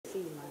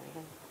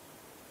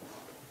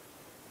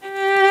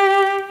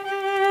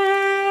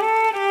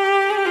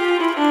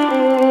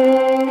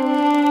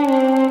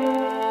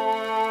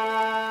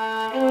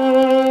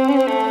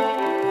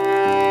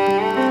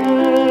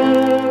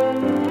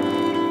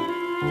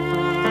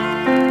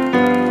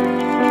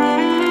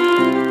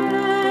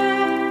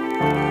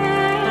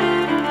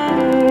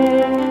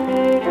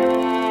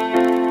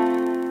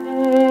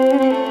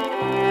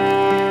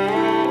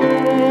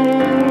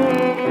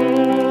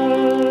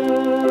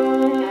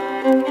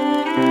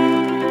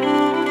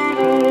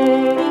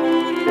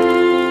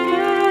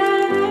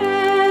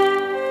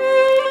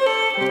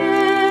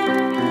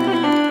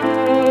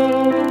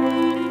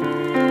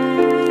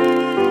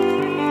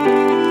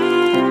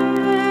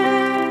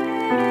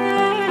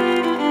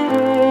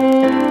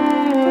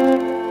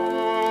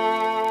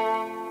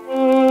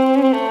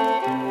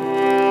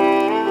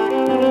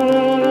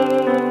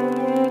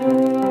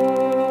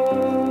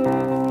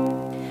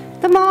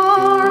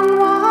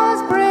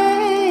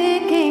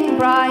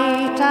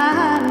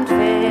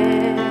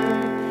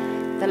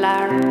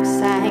lark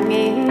sang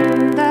in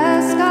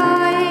the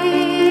sky,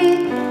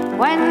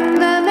 when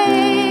the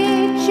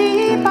maid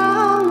she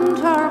bound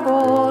her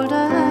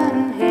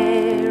golden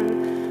hair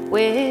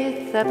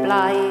with a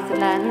blithe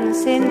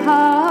lance in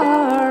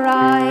her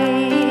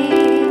eye.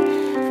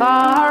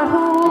 For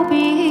who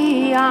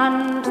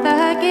beyond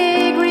the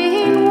gay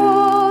green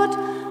wood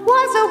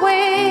was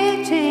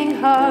awaiting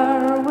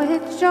her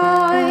with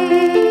joy?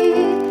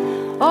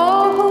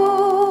 Oh, who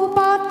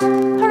but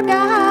her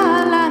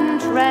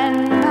gallant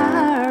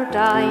Renner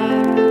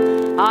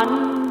dying on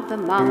the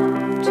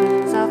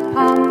mountains of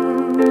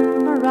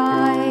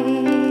Pomeroy?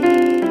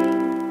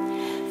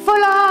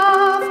 Full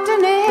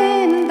often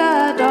in the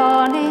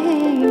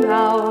dawning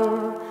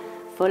hour,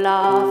 full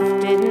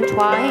oft in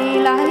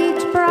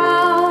twilight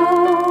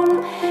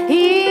brown,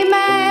 he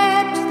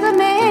met the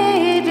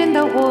maid in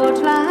the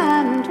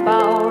woodland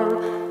bower,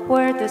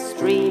 where the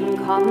stream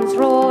comes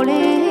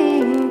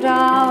rolling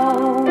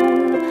down.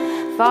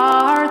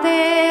 For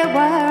they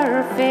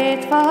were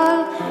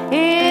faithful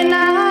in a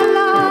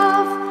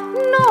love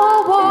no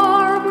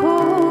war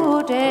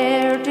could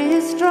e'er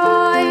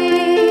destroy.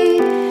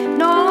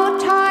 No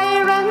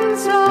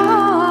tyrant's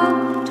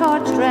law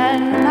taught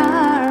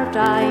Renner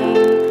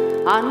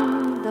dying on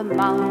the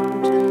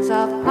mountains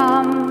of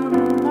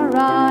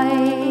Pomeroy.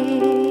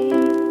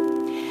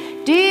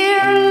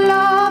 Dear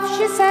love,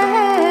 she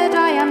said,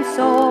 I am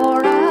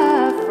sore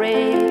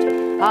afraid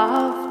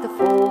of the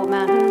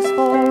foeman's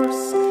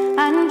force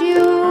and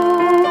you.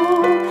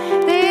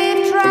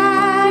 They've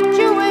dragged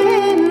you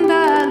in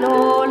the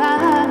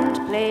lowland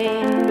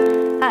plain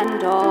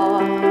and all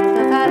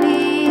the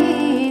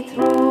valley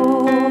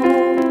through.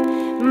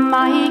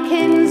 My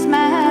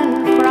kinsmen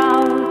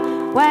frown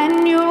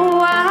when you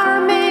are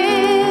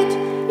made,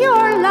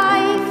 your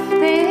life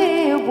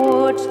they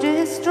would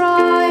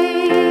destroy.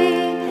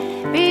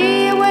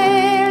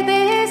 Beware,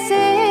 they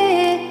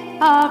say,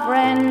 of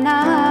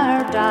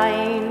Renner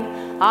dying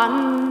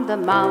on the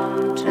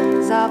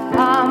mountains of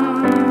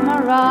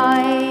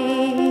Pomeroy.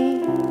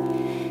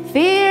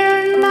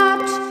 Fear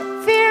not,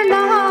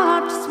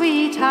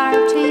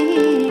 sweetheart,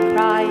 he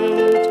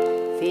cried,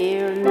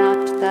 fear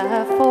not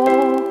the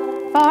foe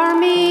for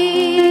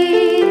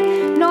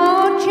me.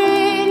 No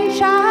chain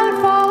shall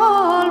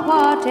fall,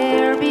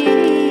 whate'er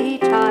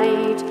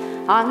betide,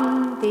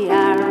 on the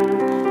arm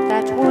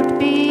that would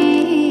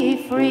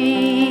be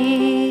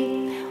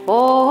free.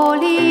 Oh,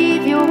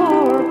 leave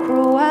your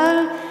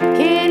cruel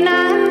kin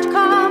and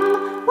come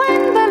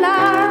when the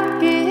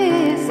lark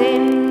is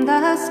in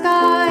the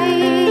sky,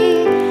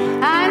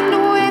 and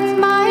with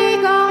my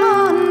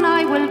gun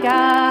I will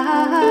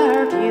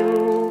guard you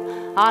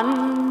on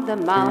the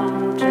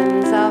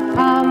mountains of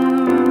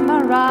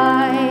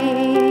Pomeroy.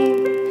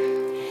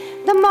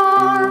 The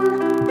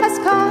morn has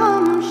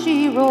come,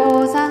 she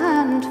rose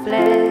and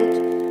fled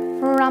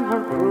from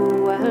her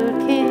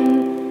cruel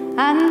kin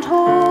and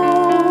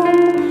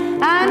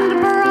home, and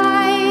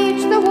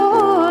bright the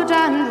wood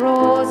and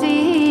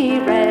rosy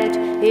red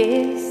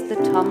is the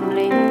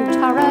tumbling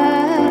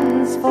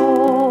torrent's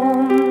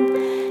foam.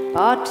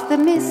 But the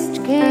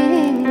mist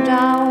came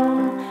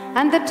down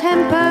and the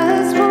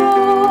tempest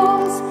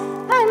rose,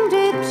 and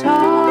it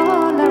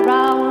all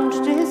around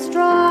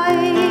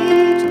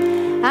destroyed,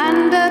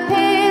 and a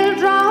pale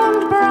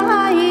drowned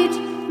bride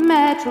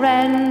met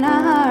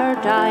Renner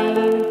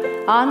dying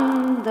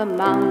on the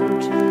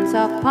mountains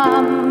of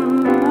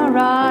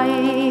Pomeroy.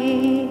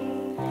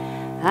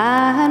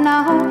 An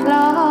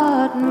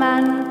outlawed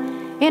man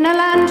in a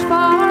land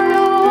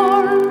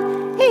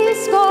forlorn, he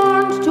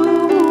scorned to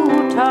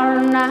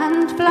turn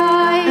and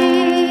fly,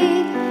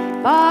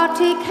 but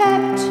he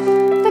kept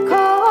the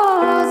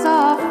cause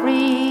of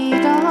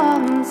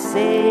freedom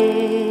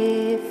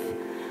safe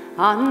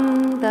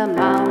on the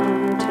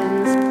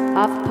mountains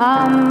of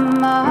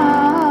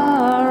Pomeroy.